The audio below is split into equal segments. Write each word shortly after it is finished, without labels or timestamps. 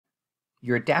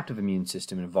Your adaptive immune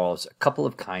system involves a couple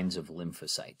of kinds of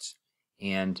lymphocytes.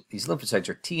 And these lymphocytes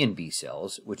are T and B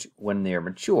cells, which, when they are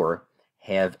mature,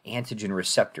 have antigen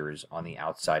receptors on the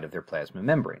outside of their plasma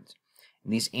membranes.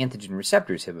 And these antigen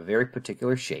receptors have a very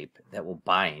particular shape that will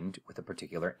bind with a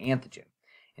particular antigen.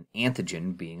 An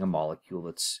antigen being a molecule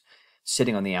that's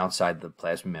sitting on the outside of the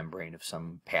plasma membrane of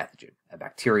some pathogen, a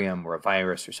bacterium or a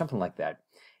virus or something like that.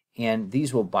 And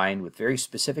these will bind with very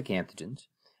specific antigens,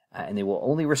 and they will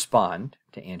only respond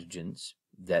to antigens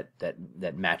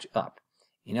that match up.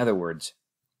 In other words,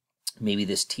 maybe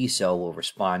this T cell will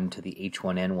respond to the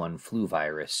H1N1 flu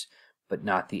virus, but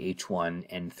not the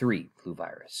H1N3 flu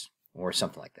virus, or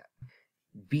something like that.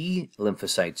 B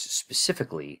lymphocytes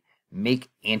specifically make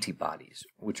antibodies,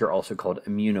 which are also called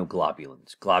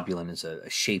immunoglobulins. Globulin is a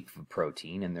shape of a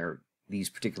protein, and these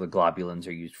particular globulins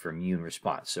are used for immune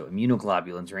response. So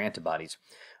immunoglobulins, or antibodies,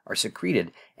 are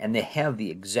secreted, and they have the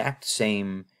exact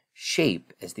same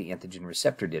shape as the antigen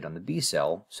receptor did on the B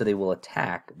cell, so they will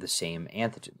attack the same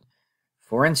antigen.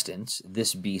 For instance,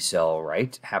 this B cell,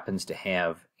 right, happens to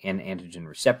have an antigen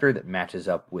receptor that matches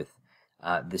up with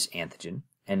this antigen,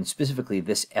 and specifically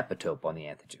this epitope on the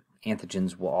antigen.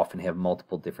 Antigens will often have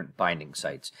multiple different binding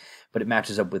sites, but it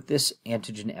matches up with this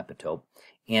antigen epitope,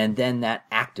 and then that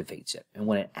activates it. And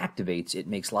when it activates, it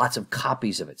makes lots of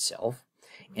copies of itself,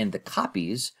 and the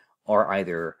copies are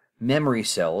either memory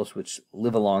cells, which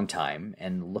live a long time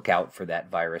and look out for that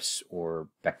virus or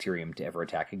bacterium to ever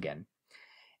attack again,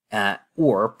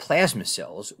 or plasma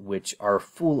cells, which are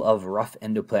full of rough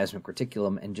endoplasmic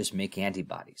reticulum and just make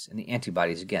antibodies. And the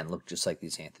antibodies, again, look just like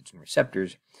these antigen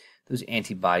receptors. Those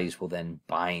antibodies will then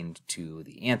bind to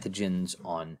the antigens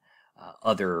on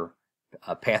other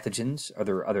pathogens,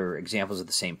 other examples of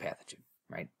the same pathogen,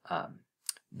 right?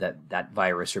 That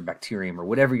virus or bacterium or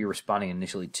whatever you're responding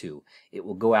initially to, it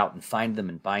will go out and find them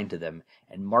and bind to them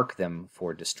and mark them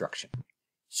for destruction.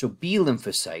 So B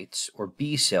lymphocytes, or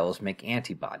B cells, make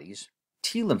antibodies.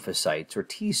 T lymphocytes, or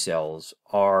T cells,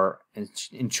 are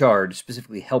in charge,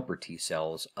 specifically helper T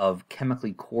cells, of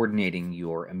chemically coordinating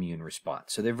your immune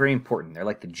response. So they're very important. They're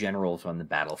like the generals on the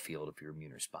battlefield of your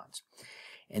immune response.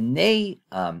 And they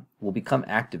will become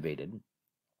activated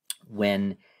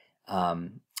when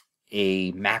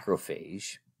a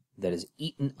macrophage that has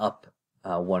eaten up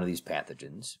one of these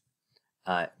pathogens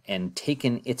and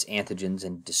taken its antigens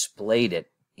and displayed it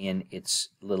in its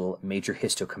little major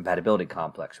histocompatibility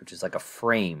complex, which is like a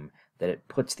frame that it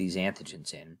puts these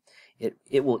antigens in.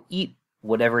 It will eat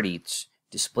whatever it eats,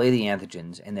 display the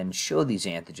antigens, and then show these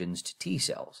antigens to T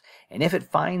cells. And if it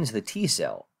finds the T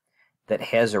cell that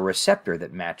has a receptor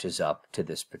that matches up to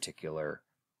this particular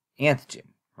antigen,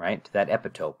 right, to that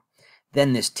epitope,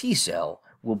 then this T cell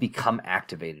will become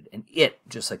activated, and it,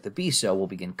 just like the B cell, will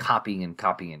begin copying and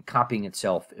copying and copying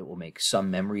itself. It will make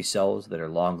some memory cells that are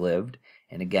long-lived,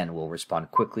 and again will respond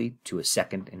quickly to a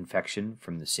second infection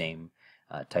from the same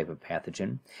type of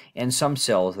pathogen, and some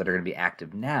cells that are going to be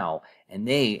active now, and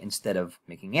they, instead of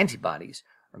making antibodies,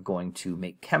 are going to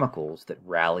make chemicals that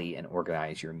rally and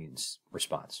organize your immune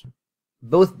response.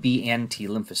 Both B and T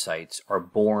lymphocytes are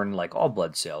born, like all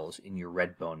blood cells, in your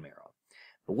red bone marrow.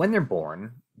 But when they're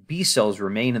born, B cells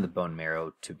remain in the bone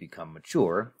marrow to become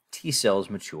mature. T cells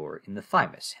mature in the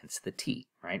thymus, hence the T,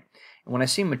 right? And when I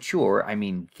say mature, I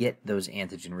mean get those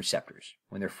antigen receptors.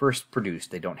 When they're first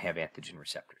produced, they don't have antigen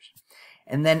receptors.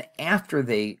 And then after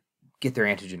they get their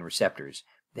antigen receptors,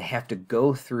 they have to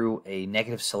go through a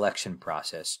negative selection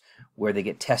process where they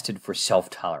get tested for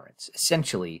self-tolerance.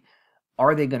 Essentially,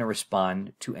 are they going to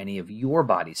respond to any of your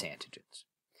body's antigens?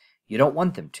 You don't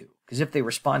want them to, because if they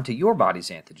respond to your body's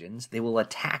antigens, they will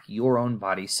attack your own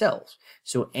body cells.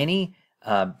 So any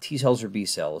T cells or B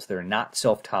cells that are not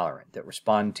self-tolerant, that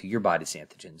respond to your body's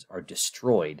antigens, are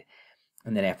destroyed,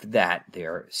 and then after that, they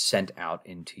are sent out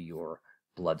into your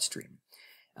bloodstream.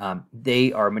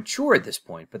 They are mature at this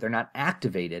point, but they're not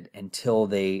activated until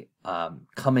they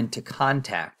come into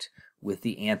contact with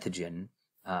the antigen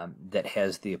that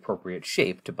has the appropriate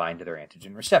shape to bind to their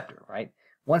antigen receptor, right?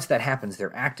 Once that happens,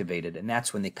 they're activated, and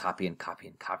that's when they copy and copy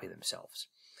and copy themselves.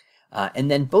 And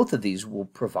then both of these will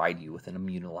provide you with an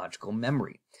immunological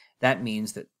memory. That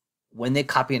means that when they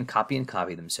copy and copy and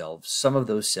copy themselves, some of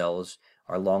those cells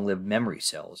are long-lived memory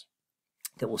cells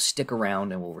that will stick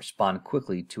around and will respond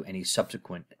quickly to any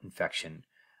subsequent infection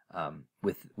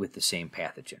with the same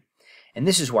pathogen. And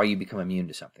this is why you become immune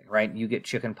to something, right? You get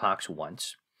chickenpox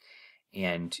once,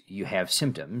 and you have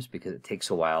symptoms because it takes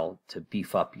a while to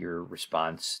beef up your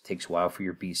response. It takes a while for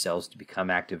your B cells to become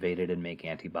activated and make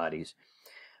antibodies.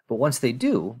 But once they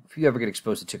do, if you ever get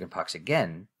exposed to chickenpox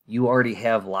again, you already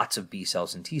have lots of B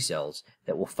cells and T cells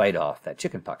that will fight off that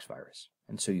chickenpox virus.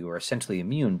 And so you are essentially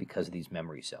immune because of these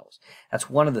memory cells. That's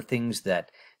one of the things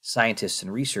that scientists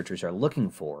and researchers are looking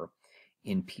for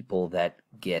in people that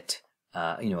get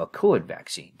a COVID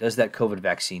vaccine. Does that COVID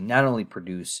vaccine not only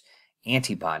produce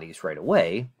antibodies right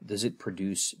away, does it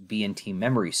produce B and T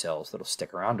memory cells that'll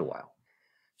stick around a while?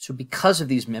 So because of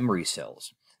these memory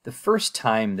cells, the first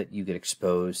time that you get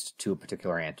exposed to a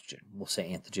particular antigen, we'll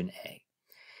say antigen A,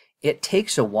 it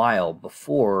takes a while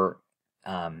before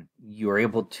you're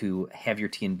able to have your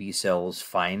T and B cells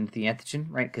find the antigen,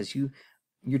 right? Because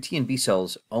your T and B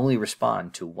cells only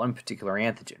respond to one particular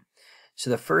antigen.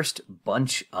 So the first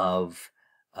bunch of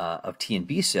T and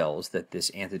B cells that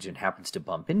this antigen happens to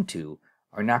bump into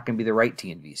are not going to be the right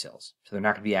T and B cells. So they're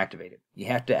not going to be activated. You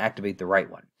have to activate the right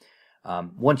one.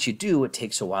 Once you do, it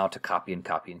takes a while to copy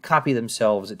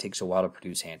themselves. It takes a while to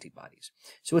produce antibodies.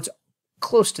 So it's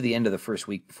close to the end of the first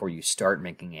week before you start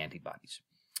making antibodies.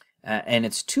 And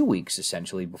it's 2 weeks,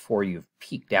 essentially, before you've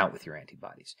peaked out with your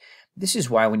antibodies. This is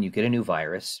why when you get a new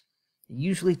virus, it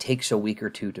usually takes a week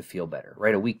or two to feel better,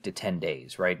 right? A week to 10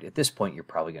 days, right? At this point, you're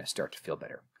probably going to start to feel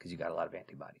better because you got a lot of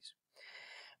antibodies.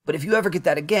 But if you ever get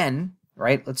that again,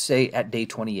 right, let's say at day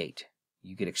 28,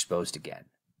 you get exposed again.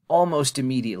 Almost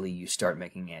immediately, you start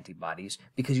making antibodies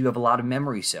because you have a lot of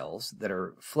memory cells that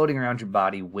are floating around your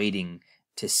body waiting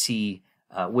to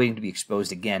be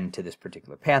exposed again to this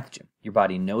particular pathogen. Your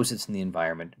body knows it's in the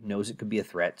environment, knows it could be a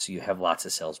threat, so you have lots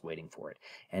of cells waiting for it.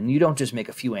 And you don't just make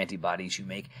a few antibodies, you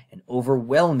make an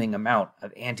overwhelming amount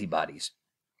of antibodies.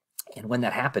 And when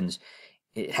that happens,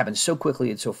 it happens so quickly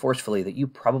and so forcefully that you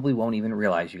probably won't even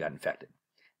realize you got infected.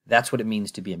 That's what it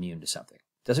means to be immune to something.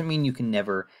 Doesn't mean you can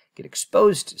never get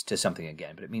exposed to something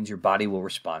again, but it means your body will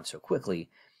respond so quickly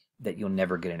that you'll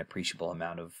never get an appreciable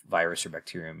amount of virus or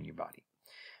bacterium in your body.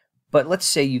 But let's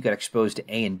say you got exposed to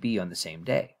A and B on the same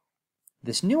day.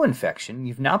 This new infection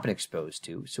you've not been exposed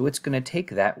to, so it's going to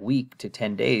take that week to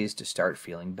 10 days to start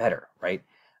feeling better, right?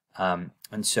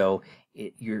 And so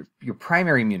your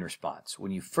primary immune response,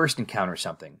 when you first encounter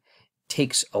something,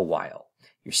 takes a while.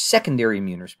 Your secondary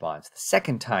immune response, the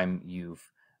second time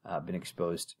you've been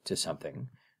exposed to something,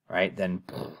 right, then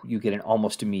you get an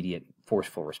almost immediate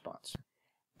forceful response.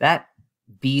 That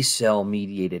B cell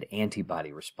mediated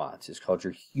antibody response is called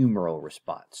your humoral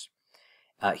response.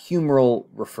 Humoral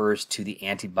refers to the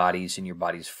antibodies in your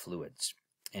body's fluids,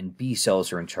 and B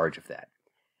cells are in charge of that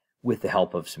with the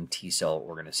help of some T cell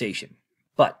organization.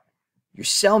 But your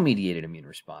cell mediated immune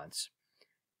response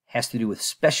has to do with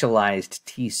specialized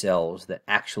T cells that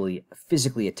actually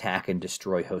physically attack and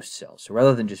destroy host cells. So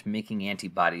rather than just making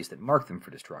antibodies that mark them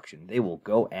for destruction, they will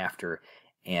go after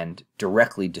and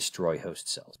directly destroy host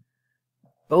cells.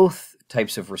 Both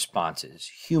types of responses,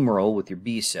 humoral with your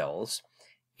B cells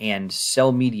and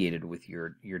cell-mediated with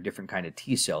your different kind of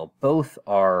T cell, both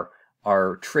are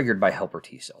triggered by helper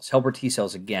T cells. Helper T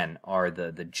cells, again, are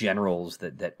the generals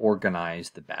that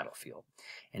organize the battlefield.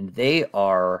 And they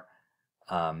are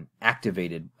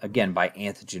activated, again, by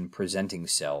antigen-presenting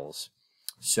cells.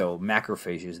 So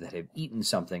macrophages that have eaten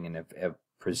something and have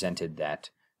presented that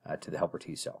to the helper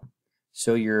T cell.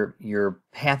 So your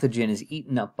pathogen is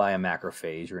eaten up by a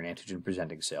macrophage or an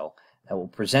antigen-presenting cell that will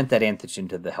present that antigen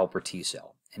to the helper T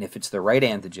cell. And if it's the right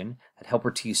antigen, that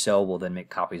helper T cell will then make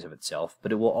copies of itself,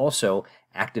 but it will also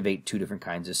activate two different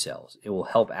kinds of cells. It will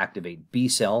help activate B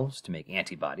cells to make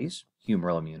antibodies,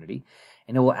 humoral immunity,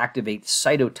 and it will activate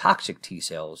cytotoxic T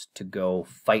cells to go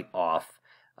fight off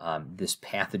this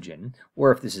pathogen,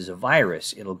 or if this is a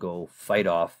virus, it'll go fight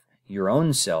off your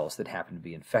own cells that happen to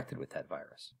be infected with that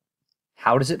virus.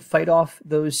 How does it fight off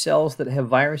those cells that have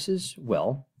viruses?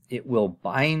 Well, it will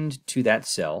bind to that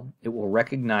cell. It will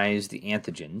recognize the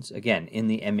antigens, again, in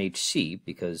the MHC,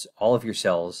 because all of your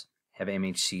cells have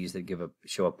MHCs that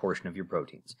show a portion of your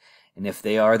proteins. And if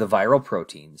they are the viral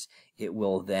proteins, it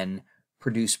will then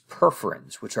produce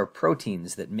perforins, which are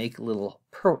proteins that make little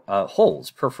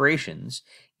holes, perforations,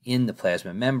 in the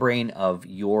plasma membrane of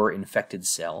your infected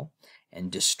cell and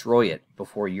destroy it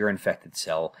before your infected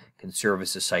cell can serve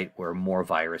as a site where more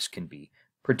virus can be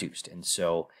produced. And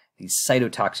so these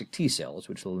cytotoxic T cells,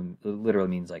 which literally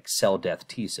means like cell death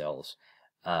T cells,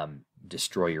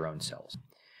 destroy your own cells.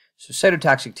 So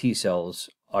cytotoxic T cells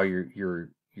are your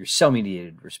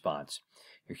cell-mediated response.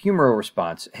 Your humoral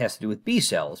response has to do with B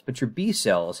cells, but your B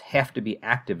cells have to be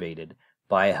activated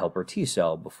by a helper T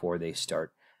cell before they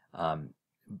start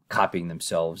copying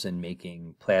themselves and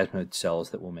making plasmid cells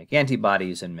that will make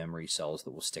antibodies and memory cells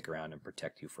that will stick around and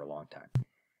protect you for a long time.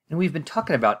 And we've been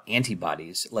talking about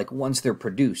antibodies like once they're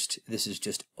produced, this is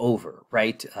just over,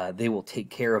 right? They will take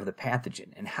care of the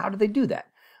pathogen. And how do they do that?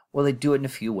 Well, they do it in a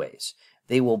few ways.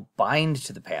 They will bind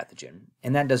to the pathogen,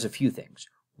 and that does a few things.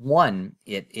 One,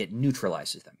 it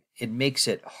neutralizes them. It makes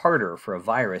it harder for a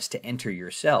virus to enter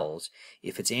your cells.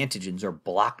 If its antigens are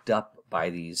blocked up by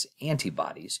these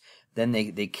antibodies, then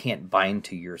they can't bind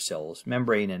to your cell's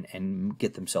membrane and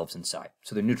get themselves inside.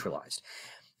 So they're neutralized.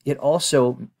 It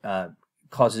also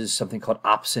causes something called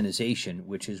opsonization,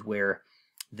 which is where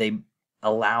they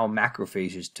allow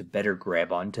macrophages to better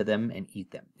grab onto them and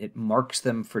eat them. It marks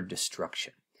them for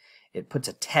destruction. It puts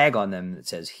a tag on them that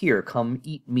says, here, come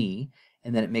eat me,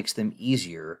 and then it makes them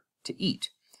easier to eat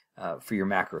for your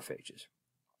macrophages.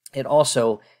 It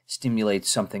also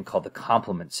stimulates something called the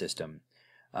complement system,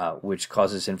 which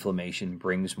causes inflammation,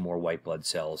 brings more white blood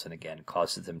cells, and again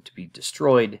causes them to be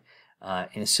destroyed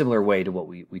in a similar way to what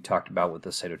we talked about with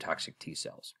the cytotoxic T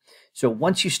cells. So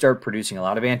once you start producing a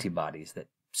lot of antibodies that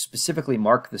specifically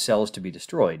mark the cells to be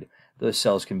destroyed, those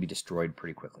cells can be destroyed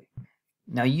pretty quickly.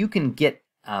 Now you can get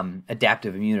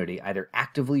adaptive immunity either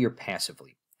actively or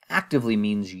passively. Actively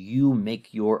means you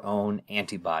make your own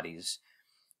antibodies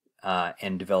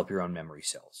and develop your own memory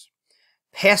cells.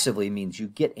 Passively means you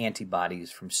get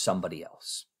antibodies from somebody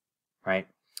else, right?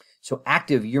 So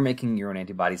active, you're making your own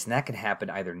antibodies, and that can happen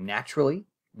either naturally,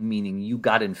 meaning you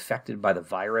got infected by the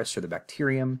virus or the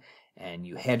bacterium, and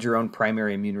you had your own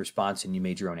primary immune response and you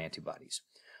made your own antibodies.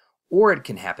 Or it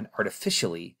can happen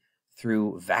artificially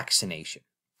through vaccination.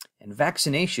 And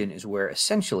vaccination is where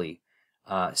essentially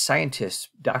scientists,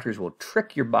 doctors will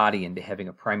trick your body into having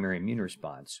a primary immune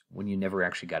response when you never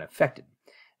actually got infected.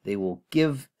 They will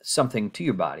give something to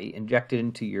your body, inject it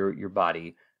into your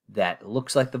body that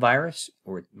looks like the virus,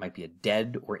 or it might be a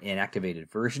dead or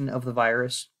inactivated version of the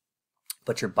virus,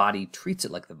 but your body treats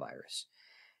it like the virus,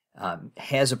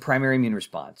 has a primary immune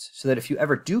response, so that if you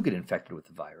ever do get infected with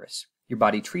the virus, your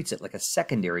body treats it like a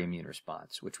secondary immune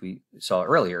response, which we saw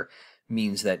earlier,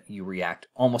 means that you react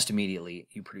almost immediately,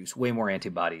 you produce way more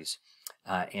antibodies,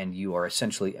 and you are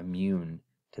essentially immune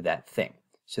to that thing.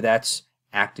 So that's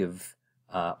active.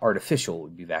 Artificial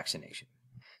would be vaccination.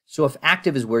 So if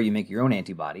active is where you make your own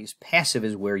antibodies, passive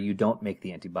is where you don't make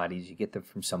the antibodies, you get them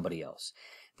from somebody else.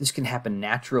 This can happen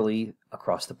naturally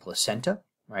across the placenta,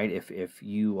 right? If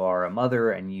you are a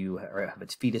mother and you have a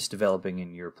fetus developing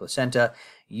in your placenta,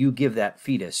 you give that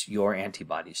fetus your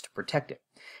antibodies to protect it.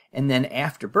 And then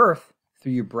after birth,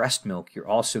 through your breast milk, you're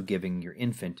also giving your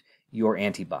infant your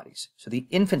antibodies. So the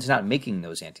infant's not making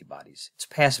those antibodies. It's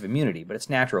passive immunity, but it's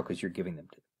natural because you're giving them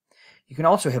to them. You can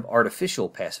also have artificial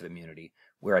passive immunity,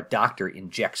 where a doctor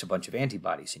injects a bunch of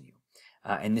antibodies in you.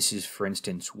 And this is, for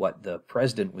instance, what the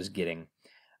president was getting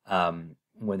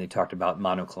when they talked about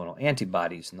monoclonal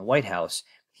antibodies in the White House.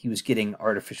 He was getting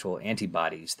artificial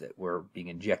antibodies that were being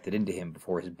injected into him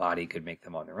before his body could make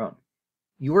them on their own.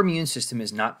 Your immune system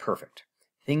is not perfect.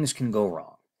 Things can go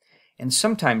wrong. And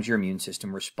sometimes your immune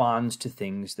system responds to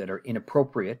things that are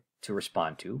inappropriate to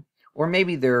respond to, or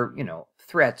maybe they're,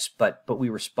 threats, but we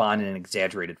respond in an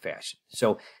exaggerated fashion.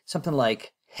 So something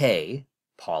like hay,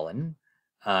 pollen,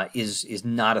 is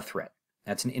not a threat.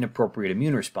 That's an inappropriate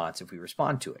immune response if we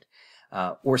respond to it.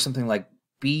 Or something like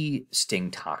bee sting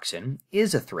toxin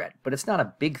is a threat, but it's not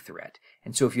a big threat.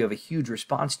 And so if you have a huge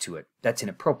response to it, that's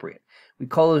inappropriate. We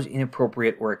call those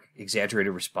inappropriate or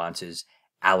exaggerated responses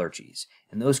allergies.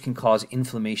 And those can cause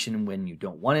inflammation when you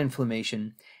don't want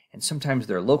inflammation. And sometimes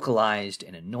they're localized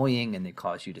and annoying and they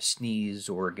cause you to sneeze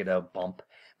or get a bump.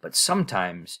 But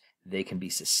sometimes they can be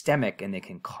systemic and they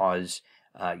can cause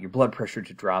your blood pressure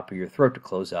to drop or your throat to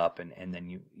close up, and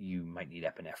then you might need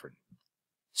epinephrine.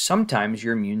 Sometimes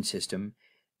your immune system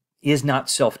is not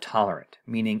self-tolerant,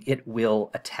 meaning it will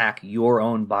attack your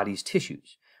own body's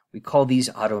tissues. We call these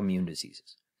autoimmune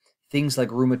diseases. Things like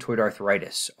rheumatoid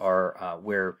arthritis are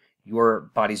where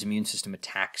your body's immune system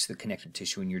attacks the connective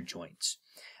tissue in your joints.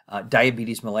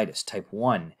 Diabetes mellitus type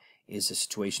 1 is a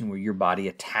situation where your body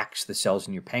attacks the cells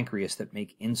in your pancreas that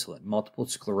make insulin. Multiple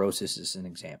sclerosis is an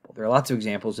example. There are lots of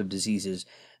examples of diseases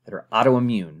that are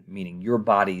autoimmune, meaning your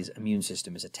body's immune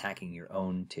system is attacking your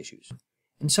own tissues.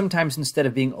 And sometimes instead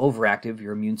of being overactive,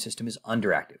 your immune system is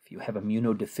underactive. You have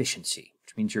immunodeficiency,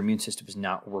 which means your immune system is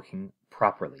not working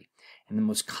properly. And the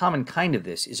most common kind of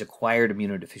this is acquired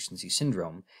immunodeficiency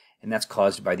syndrome, and that's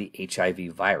caused by the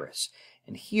HIV virus.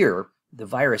 And here, the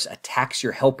virus attacks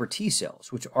your helper T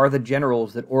cells, which are the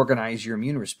generals that organize your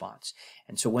immune response.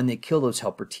 And so when they kill those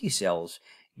helper T cells,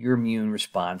 your immune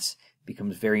response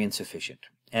becomes very insufficient.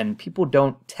 And people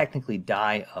don't technically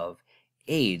die of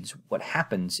AIDS. What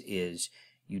happens is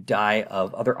you die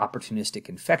of other opportunistic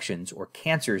infections or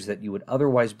cancers that you would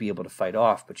otherwise be able to fight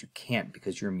off, but you can't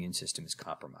because your immune system is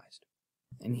compromised.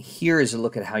 And here is a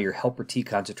look at how your helper T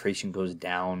concentration goes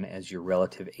down as your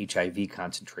relative HIV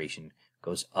concentration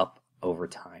goes up over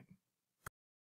time.